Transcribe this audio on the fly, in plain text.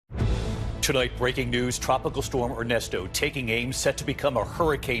Tonight, breaking news, Tropical Storm Ernesto taking aim, set to become a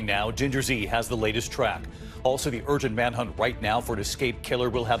hurricane now. Ginger Z has the latest track. Also, the urgent manhunt right now for an escaped killer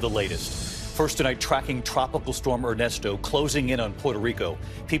will have the latest. First tonight, tracking Tropical Storm Ernesto closing in on Puerto Rico.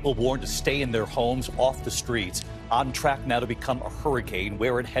 People warned to stay in their homes, off the streets. On track now to become a hurricane,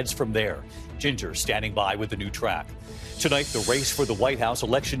 where it heads from there. Ginger standing by with the new track. Tonight, the race for the White House,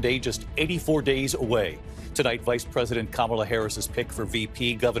 Election Day just 84 days away. Tonight, Vice President Kamala Harris's pick for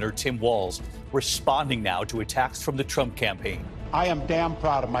VP, Governor Tim Walz, responding now to attacks from the Trump campaign. I am damn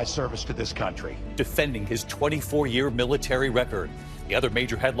proud of my service to this country. Defending his 24-year military record. The other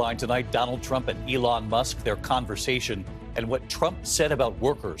major headline tonight, Donald Trump and Elon Musk, their conversation, and what Trump said about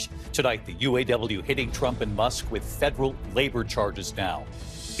workers. Tonight, the UAW hitting Trump and Musk with federal labor charges now.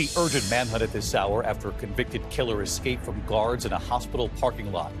 The urgent manhunt at this hour after a convicted killer escaped from guards in a hospital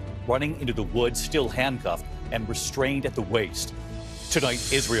parking lot, running into the woods, still handcuffed and restrained at the waist.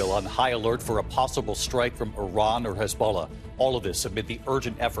 Tonight, Israel on high alert for a possible strike from Iran or Hezbollah. All of this amid the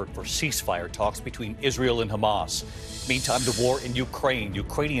urgent effort for ceasefire talks between Israel and Hamas. Meantime, the war in Ukraine.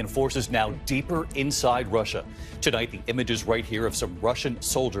 Ukrainian forces now deeper inside Russia. Tonight, the images right here of some Russian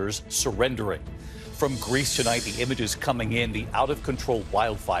soldiers surrendering. From Greece tonight, the images coming in, the out-of-control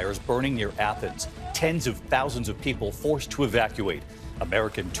wildfires burning near Athens. Tens of thousands of people forced to evacuate.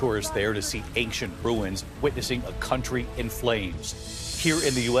 American tourists there to see ancient ruins, witnessing a country in flames. Here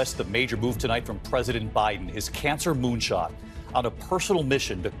in the U.S., the major move tonight from President Biden, his cancer moonshot, on a personal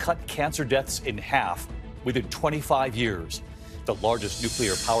mission to cut cancer deaths in half within 25 years. The largest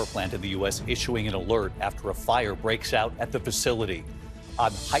nuclear power plant in the U.S. issuing an alert after a fire breaks out at the facility.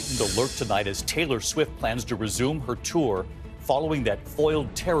 On heightened alert tonight as Taylor Swift plans to resume her tour following that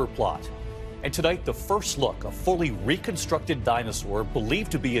foiled terror plot. And tonight, the first look, a fully reconstructed dinosaur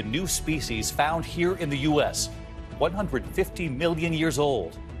believed to be a new species found here in the U.S., 150 million years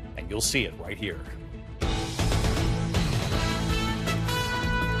old. And you'll see it right here.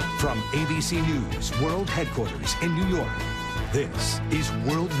 From ABC News World Headquarters in New York, this is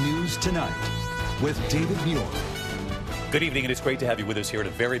World News Tonight with David Muir. Good evening, and it's great to have you with us here on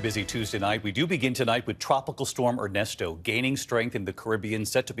a very busy Tuesday night. We do begin tonight with Tropical Storm Ernesto gaining strength in the Caribbean,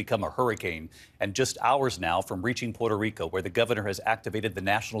 set to become a hurricane, and just hours now from reaching Puerto Rico, where the governor has activated the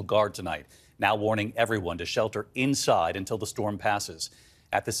National Guard tonight, now warning everyone to shelter inside until the storm passes.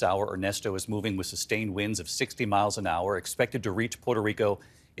 At this hour, Ernesto is moving with sustained winds of 60 miles an hour, expected to reach Puerto Rico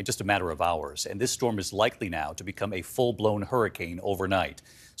in just a matter of hours. And this storm is likely now to become a full-blown hurricane overnight.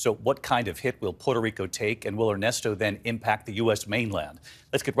 So what kind of hit will Puerto Rico take, and will Ernesto then impact the U.S. mainland?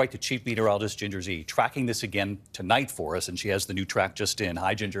 Let's get right to Chief Meteorologist Ginger Z, tracking this again tonight for us, and she has the new track just in.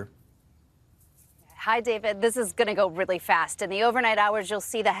 Hi, Ginger. Hi, David. This is going to go really fast. In the overnight hours, you'll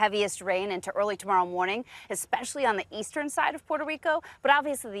see the heaviest rain into early tomorrow morning, especially on the eastern side of Puerto Rico. But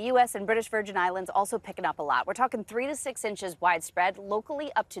obviously, the U.S. and British Virgin Islands also picking up a lot. We're talking 3 to 6 inches widespread,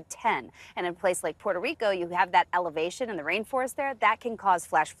 locally up to 10. And in a place like Puerto Rico, you have that elevation in the rainforest there. That can cause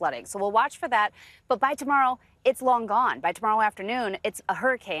flash flooding. So we'll watch for that. But by tomorrow, it's long gone. By tomorrow afternoon, it's a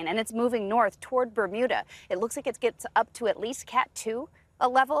hurricane, and it's moving north toward Bermuda. It looks like it gets up to at least Cat 2. A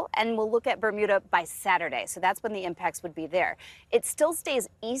level, and we'll look at Bermuda by Saturday. So that's when the impacts would be there. It still stays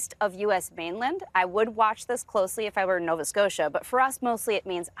east of U.S. mainland. I would watch this closely if I were in Nova Scotia, but for us, mostly it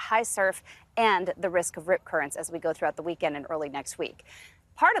means high surf and the risk of rip currents as we go throughout the weekend and early next week.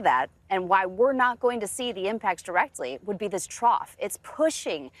 Part of that, and why we're not going to see the impacts directly, would be this trough. It's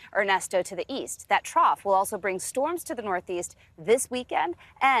pushing Ernesto to the east. That trough will also bring storms to the northeast this weekend,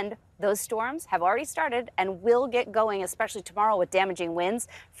 and those storms have already started and will get going, especially tomorrow, with damaging winds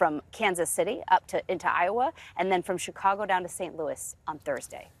from Kansas City up to into Iowa, and then from Chicago down to St. Louis on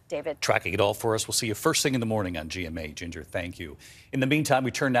Thursday. David. Tracking it all for us. We'll see you first thing in the morning on GMA. Ginger, thank you. In the meantime,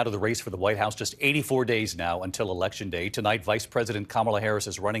 we turn now to the race for the White House. Just 84 days now until Election Day. Tonight, Vice President Kamala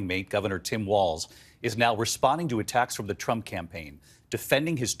Harris's running mate, Governor Tim Walz, is now responding to attacks from the Trump campaign,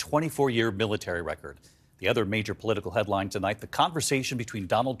 defending his 24-year military record. The other major political headline tonight, the conversation between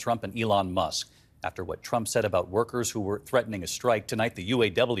Donald Trump and Elon Musk after what Trump said about workers who were threatening a strike. Tonight, the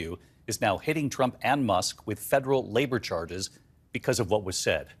UAW is now hitting Trump and Musk with federal labor charges because of what was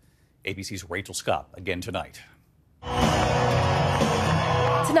said. ABC's Rachel Scott again tonight.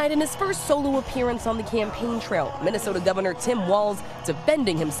 Tonight, in his first solo appearance on the campaign trail, Minnesota Governor Tim Walz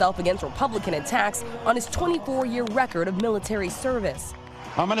defending himself against Republican attacks on his 24-year record of military service.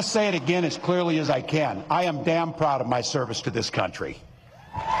 I'm going to say it again as clearly as I can. I am damn proud of my service to this country.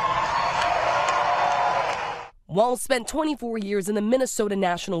 Walz spent 24 years in the Minnesota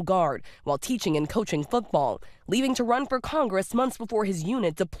National Guard while teaching and coaching football, leaving to run for Congress months before his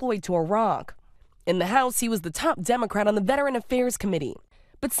unit deployed to Iraq. In the House, he was the top Democrat on the Veteran Affairs Committee.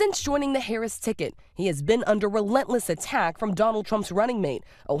 But since joining the Harris ticket, he has been under relentless attack from Donald Trump's running mate,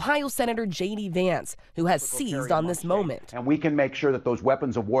 Ohio Senator J.D. Vance, who has seized on this moment. And we can make sure that those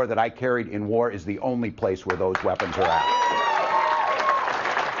weapons of war that I carried in war is the only place where those weapons are at.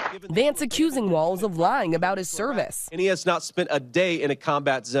 Vance accusing Walz of lying about his service. And he has not spent a day in a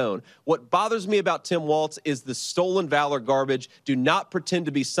combat zone. What bothers me about Tim Walz is the stolen valor garbage. Do not pretend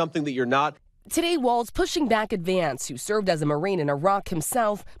to be something that you're not. Today, Walz pushing back at Vance, who served as a Marine in Iraq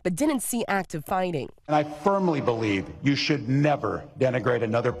himself, but didn't see active fighting. And I firmly believe you should never denigrate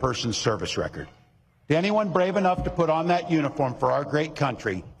another person's service record. To anyone brave enough to put on that uniform for our great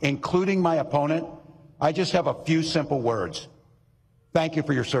country, including my opponent, I just have a few simple words. Thank you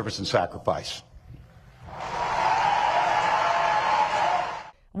for your service and sacrifice.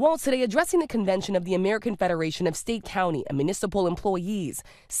 Walz today addressing the convention of the American Federation of State, County, and Municipal Employees,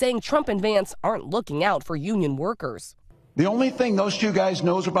 saying Trump and Vance aren't looking out for union workers. The only thing those two guys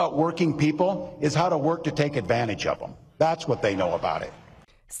knows about working people is how to work to take advantage of them. That's what they know about it.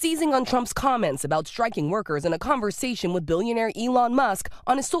 Seizing on Trump's comments about striking workers in a conversation with billionaire Elon Musk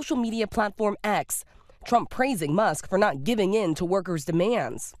on his social media platform X. Trump praising Musk for not giving in to workers'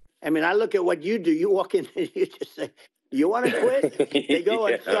 demands. I mean, I look at what you do. You walk in and you just say, you want to quit? They go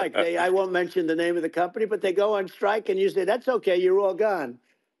on strike. I won't mention the name of the company, but they go on strike and you say, that's okay, you're all gone.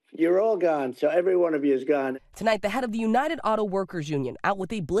 You're all gone. So every one of you is gone. Tonight, the head of the United Auto Workers Union out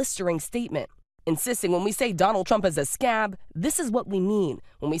with a blistering statement, insisting when we say Donald Trump is a scab, this is what we mean.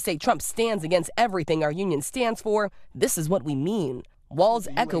 When we say Trump stands against everything our union stands for, this is what we mean. Walz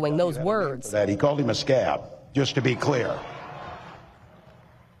echoing those words. That he called him a scab, just to be clear.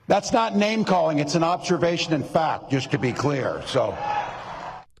 That's not name calling, it's an observation and fact, just to be clear. So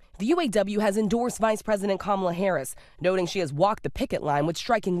the UAW has endorsed Vice President Kamala Harris, noting she has walked the picket line with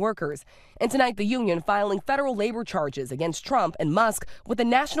striking workers. And tonight, the union filing federal labor charges against Trump and Musk with the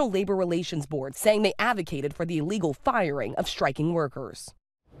National Labor Relations Board, saying they advocated for the illegal firing of striking workers.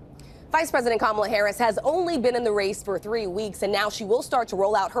 Vice President Kamala Harris has only been in the race for 3 weeks, and now she will start to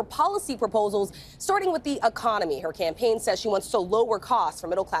roll out her policy proposals, starting with the economy. Her campaign says she wants to lower costs for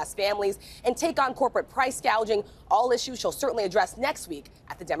middle-class families and take on corporate price gouging, all issues she'll certainly address next week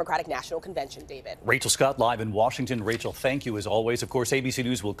at the Democratic National Convention. David. Rachel Scott live in Washington. Rachel, thank you as always. Of course, ABC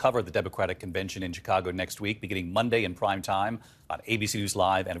News will cover the Democratic Convention in Chicago next week, beginning Monday in prime time on ABC News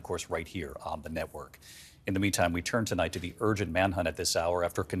Live and, of course, right here on the network. In the meantime, we turn tonight to the urgent manhunt at this hour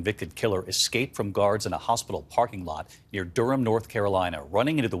after a convicted killer escaped from guards in a hospital parking lot near Durham, North Carolina,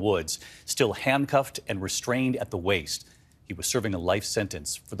 running into the woods, still handcuffed and restrained at the waist. He was serving a life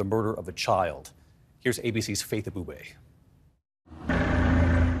sentence for the murder of a child. Here's ABC's Faith Abubey.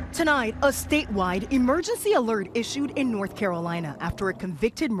 Tonight, a statewide emergency alert issued in North Carolina after a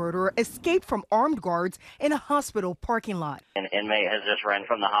convicted murderer escaped from armed guards in a hospital parking lot. An inmate has just ran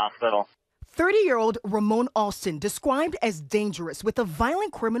from the hospital. 30-year-old Ramon Alston, described as dangerous with a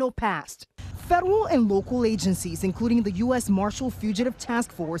violent criminal past. Federal and local agencies, including the U.S. Marshal Fugitive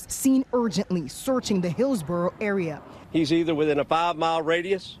Task Force, seen urgently searching the Hillsborough area. He's either within a 5-mile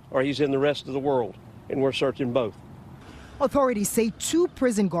radius or he's in the rest of the world, and we're searching both. Authorities say 2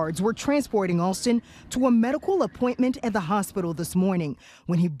 prison guards were transporting Alston to a medical appointment at the hospital this morning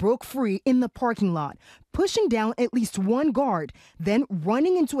when he broke free in the parking lot, pushing down at least 1 guard, then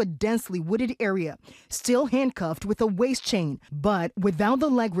running into a densely wooded area, still handcuffed with a waist chain, but without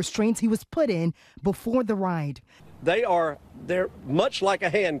the leg restraints he was put in before the ride. They're much like a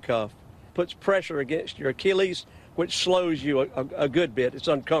handcuff, puts pressure against your Achilles, which slows you a good bit. It's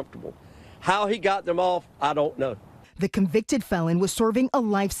uncomfortable. How he got them off, I don't know. The convicted felon was serving a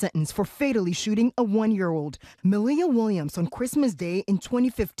life sentence for fatally shooting a 1-year-old, Malia Williams, on Christmas Day in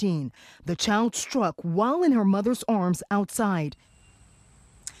 2015. The child struck while in her mother's arms outside.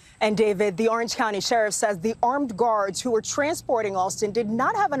 And David, the Orange County Sheriff says the armed guards who were transporting Alston did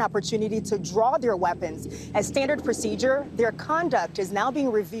not have an opportunity to draw their weapons. As standard procedure, their conduct is now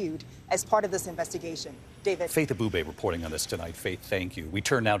being reviewed as part of this investigation. David. Faith Abubey reporting on this tonight. Faith, thank you. We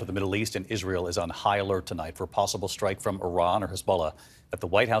turn now to the Middle East, and Israel is on high alert tonight for a possible strike from Iran or Hezbollah that the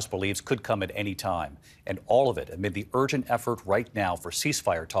White House believes could come at any time. And all of it amid the urgent effort right now for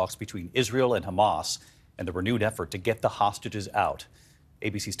ceasefire talks between Israel and Hamas and the renewed effort to get the hostages out.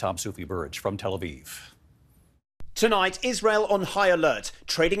 ABC's Tom Sufi Burridge from Tel Aviv. Tonight, Israel on high alert,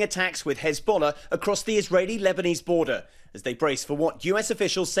 trading attacks with Hezbollah across the Israeli-Lebanese border, as they brace for what US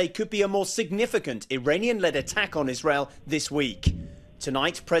officials say could be a more significant Iranian-led attack on Israel this week.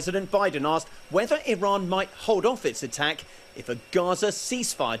 Tonight, President Biden asked whether Iran might hold off its attack if a Gaza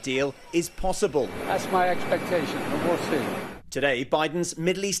ceasefire deal is possible. That's my expectation, and we'll see. Today, Biden's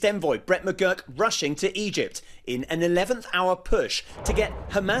Middle East envoy, Brett McGurk, rushing to Egypt in an 11th hour push to get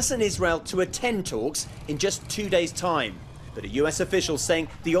Hamas and Israel to attend talks in just 2 days' time. But a US official saying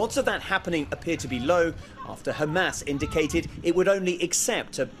the odds of that happening appear to be low after Hamas indicated it would only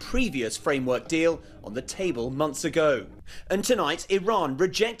accept a previous framework deal on the table months ago. And tonight, Iran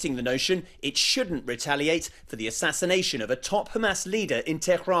rejecting the notion it shouldn't retaliate for the assassination of a top Hamas leader in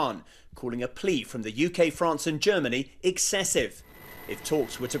Tehran, calling a plea from the UK, France and Germany excessive. If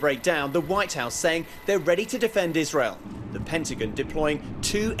talks were to break down, the White House saying they're ready to defend Israel. The Pentagon deploying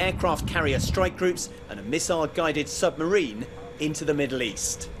 2 aircraft carrier strike groups and a missile-guided submarine into the Middle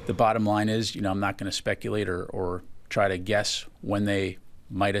East. The bottom line is, I'm not going to speculate or try to guess when they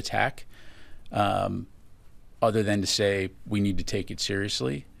might attack, other than to say we need to take it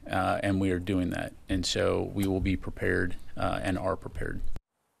seriously, and we are doing that. And so we will be prepared and are prepared.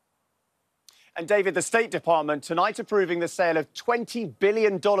 And David, the State Department tonight approving the sale of $20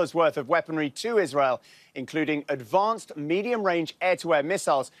 billion worth of weaponry to Israel, including advanced medium-range air-to-air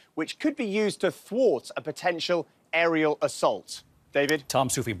missiles, which could be used to thwart a potential aerial assault. David? Tom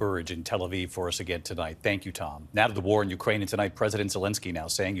Sufi-Burridge in Tel Aviv for us again tonight. Thank you, Tom. Now to the war in Ukraine, and tonight President Zelensky now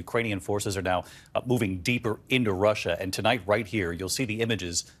saying Ukrainian forces are now moving deeper into Russia. And tonight, right here, you'll see the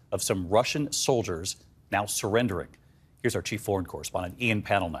images of some Russian soldiers now surrendering. Here's our chief foreign correspondent, Ian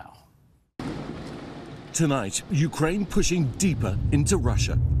Pannell now. Tonight, Ukraine pushing deeper into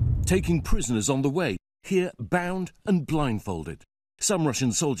Russia, taking prisoners on the way, here bound and blindfolded. Some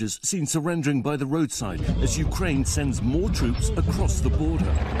Russian soldiers seen surrendering by the roadside as Ukraine sends more troops across the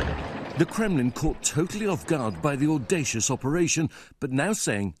border. The Kremlin caught totally off guard by the audacious operation, but now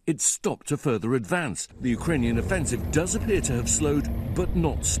saying it's stopped to further advance. The Ukrainian offensive does appear to have slowed, but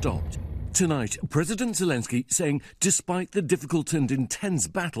not stopped. Tonight, President Zelensky saying despite the difficult and intense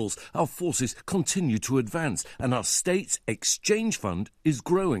battles, our forces continue to advance and our state's exchange fund is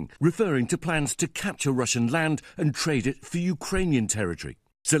growing, referring to plans to capture Russian land and trade it for Ukrainian territory.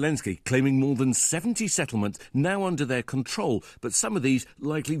 Zelensky claiming more than 70 settlements now under their control, but some of these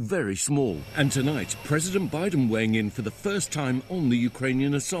likely very small. And tonight, President Biden weighing in for the first time on the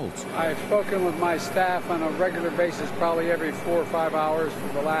Ukrainian assault. I've spoken with my staff on a regular basis, probably every 4 or 5 hours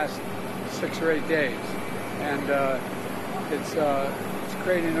for the last 6 or 8 days, and it's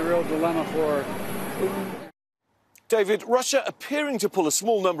creating a real dilemma for Putin. David, Russia appearing to pull a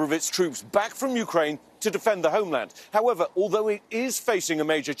small number of its troops back from Ukraine to defend the homeland. However, although it is facing a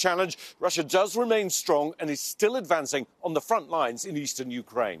major challenge, Russia does remain strong and is still advancing on the front lines in eastern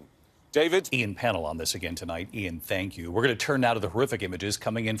Ukraine. David? Ian Pannell on this again tonight. Ian, thank you. We're going to turn now to the horrific images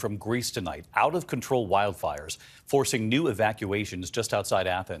coming in from Greece tonight. Out-of-control wildfires forcing new evacuations just outside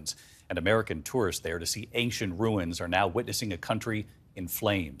Athens. And American tourists there to see ancient ruins are now witnessing a country in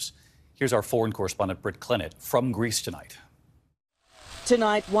flames. Here's our foreign correspondent, Britt Clennett, from Greece tonight.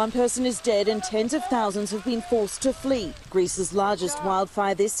 Tonight, one person is dead and tens of thousands have been forced to flee. Greece's largest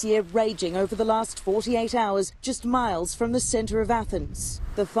wildfire this year raging over the last 48 hours, just miles from the centre of Athens.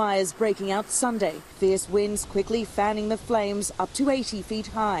 The fires breaking out Sunday, fierce winds quickly fanning the flames up to 80 feet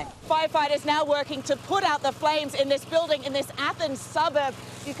high. Firefighters now working to put out the flames in this building in this Athens suburb.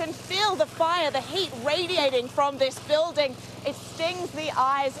 You can feel the fire, the heat radiating from this building. It stings the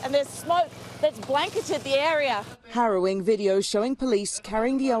eyes and there's smoke that's blanketed the area. Harrowing video showing police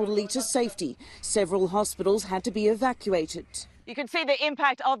carrying the elderly to safety. Several hospitals had to be evacuated. You can see the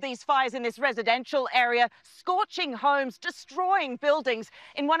impact of these fires in this residential area, scorching homes, destroying buildings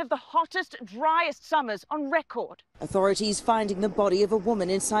in one of the hottest, driest summers on record. Authorities finding the body of a woman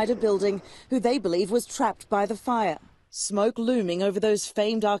inside a building who they believe was trapped by the fire. Smoke looming over those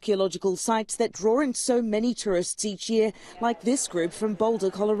famed archaeological sites that draw in so many tourists each year, like this group from Boulder,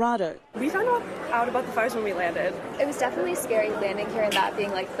 Colorado. We found out about the fires when we landed. It was definitely scary landing here and that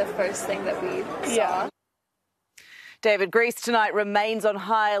being like the first thing that we saw. Yeah. David, Greece tonight remains on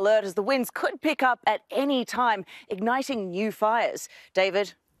high alert as the winds could pick up at any time, igniting new fires.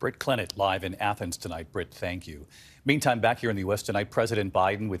 David? Britt Clennett live in Athens tonight. Britt, thank you. Meantime, back here in the U.S. tonight, President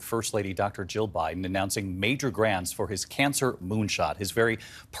Biden with First Lady Dr. Jill Biden announcing major grants for his cancer moonshot, his very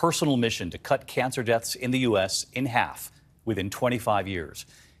personal mission to cut cancer deaths in the U.S. in half within 25 years.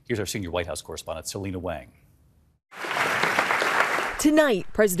 Here's our senior White House correspondent, Selena Wang. Tonight,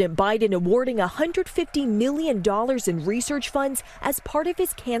 President Biden awarding $150 million in research funds as part of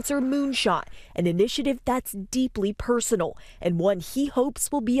his Cancer Moonshot, an initiative that's deeply personal and one he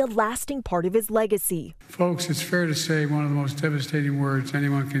hopes will be a lasting part of his legacy. Folks, it's fair to say one of the most devastating words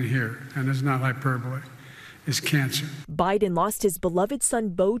anyone can hear, and it's not hyperbole, is cancer. Biden lost his beloved son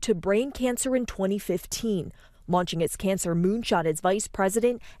Beau to brain cancer in 2015. launching its cancer moonshot as vice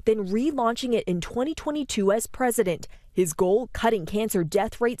president, then relaunching it in 2022 as president. His goal, cutting cancer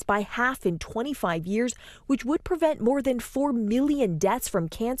death rates by half in 25 years, which would prevent more than 4 million deaths from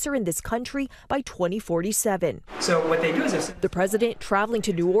cancer in this country by 2047. So what they do is the president traveling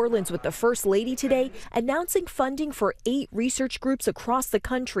to New Orleans with the First Lady today, announcing funding for 8 research groups across the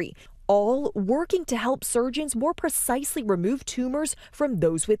country, all working to help surgeons more precisely remove tumors from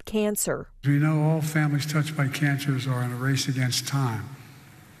those with cancer. We know all families touched by cancers are in a race against time.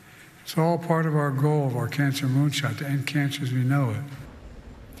 It's all part of our goal of our cancer moonshot, to end cancer as we know it.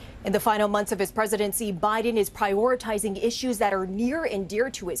 In the final months of his presidency, Biden is prioritizing issues that are near and dear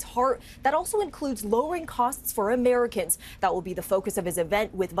to his heart. That also includes lowering costs for Americans. That will be the focus of his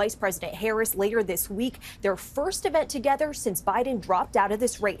event with Vice President Harris later this week, their first event together since Biden dropped out of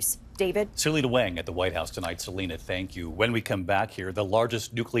this race. David? Selena Wang at the White House tonight. Selena, thank you. When we come back here, the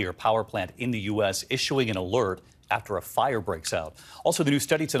largest nuclear power plant in the U.S. issuing an alert after a fire breaks out. Also, the new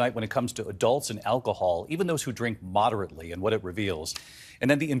study tonight when it comes to adults and alcohol, even those who drink moderately, and what it reveals. And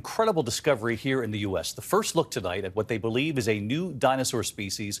then the incredible discovery here in the U.S. The first look tonight at what they believe is a new dinosaur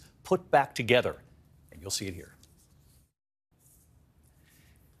species put back together. And you'll see it here.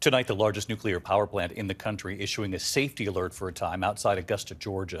 Tonight, the largest nuclear power plant in the country issuing a safety alert for a time outside Augusta,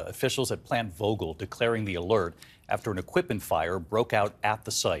 Georgia. Officials at Plant Vogtle declaring the alert after an equipment fire broke out at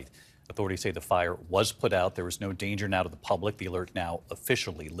the site. Authorities say the fire was put out. There is no danger now to the public. The alert now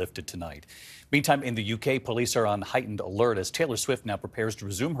officially lifted tonight. Meantime, in the UK, police are on heightened alert as Taylor Swift now prepares to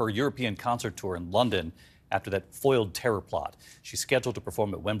resume her European concert tour in London after that foiled terror plot. She's scheduled to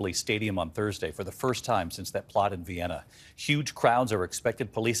perform at Wembley Stadium on Thursday for the first time since that plot in Vienna. Huge crowds are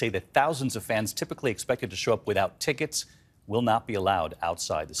expected. Police say that thousands of fans typically expected to show up without tickets will not be allowed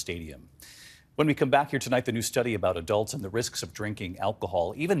outside the stadium. When we come back here tonight, the new study about adults and the risks of drinking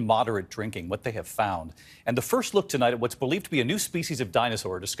alcohol, even moderate drinking, what they have found. And the first look tonight at what's believed to be a new species of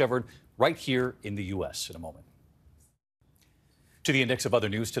dinosaur discovered right here in the U.S. in a moment. To the index of other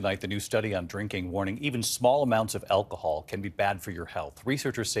news tonight, the new study on drinking warning even small amounts of alcohol can be bad for your health.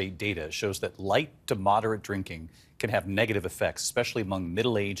 Researchers say data shows that light to moderate drinking can have negative effects, especially among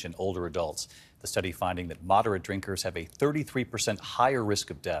middle-aged and older adults. The study finding that moderate drinkers have a 33% higher risk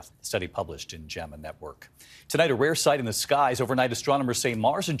of death. The study published in JAMA Network. Tonight, a rare sight in the skies. Overnight, astronomers say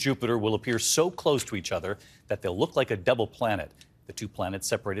Mars and Jupiter will appear so close to each other that they'll look like a double planet. The two planets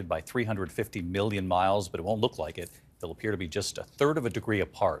separated by 350 million miles, but it won't look like it. They'll appear to be just a third of a degree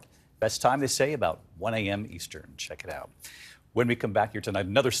apart. Best time, they say, about 1 a.m. Eastern. Check it out. When we come back here tonight,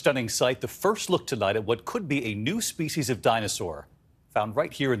 another stunning sight. The first look tonight at what could be a new species of dinosaur found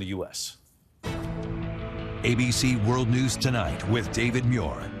right here in the U.S. ABC World News Tonight with David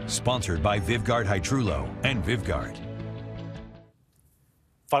Muir, sponsored by Vivgard Hytrulo and Vivgard.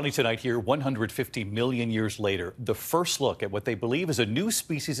 Finally tonight here, 150 million years later, the first look at what they believe is a new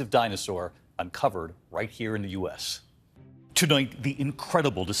species of dinosaur uncovered right here in the U.S. Tonight, the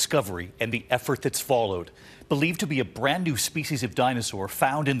incredible discovery and the effort that's followed. Believed to be a brand new species of dinosaur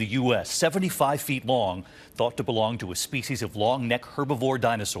found in the U.S., 75 feet long, thought to belong to a species of long-neck herbivore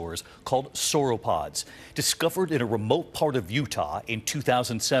dinosaurs called sauropods, discovered in a remote part of Utah in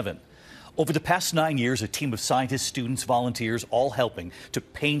 2007. Over the past 9 years, a team of scientists, students, volunteers, all helping to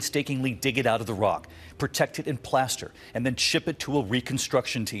painstakingly dig it out of the rock, protect it in plaster, and then ship it to a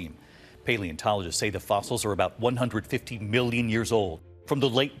reconstruction team. Paleontologists say the fossils are about 150 million years old, from the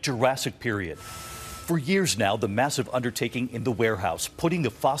late Jurassic period. For years now, the massive undertaking in the warehouse, putting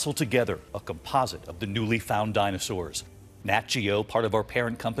the fossil together, a composite of the newly found dinosaurs. Nat Geo, part of our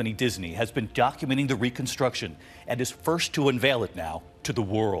parent company Disney, has been documenting the reconstruction and is first to unveil it now to the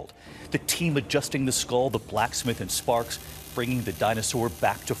world. The team adjusting the skull, the blacksmith and Sparks, bringing the dinosaur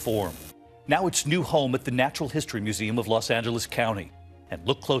back to form. Now its new home at the Natural History Museum of Los Angeles County. And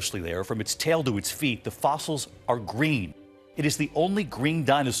look closely there, from its tail to its feet, the fossils are green. It is the only green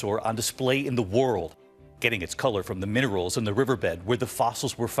dinosaur on display in the world, getting its color from the minerals in the riverbed where the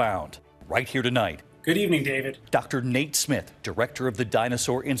fossils were found. Right here tonight. Good evening, David. Dr. Nate Smith, director of the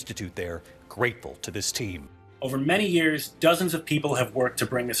Dinosaur Institute there, grateful to this team. Over many years, dozens of people have worked to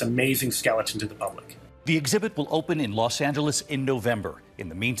bring this amazing skeleton to the public. The exhibit will open in Los Angeles in November. In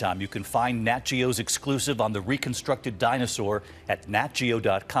the meantime, you can find Nat Geo's exclusive on the reconstructed dinosaur at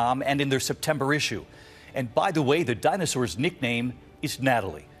natgeo.com and in their September issue. And by the way, the dinosaur's nickname is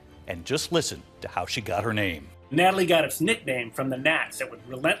Natalie. And just listen to how she got her name. Natalie got its nickname from the gnats that would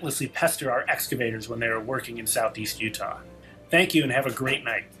relentlessly pester our excavators when they were working in southeast Utah. Thank you and have a great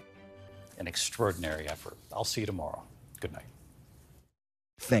night. An extraordinary effort. I'll see you tomorrow. Good night.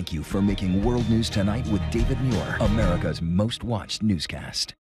 Thank you for making World News Tonight with David Muir, America's most watched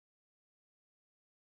newscast.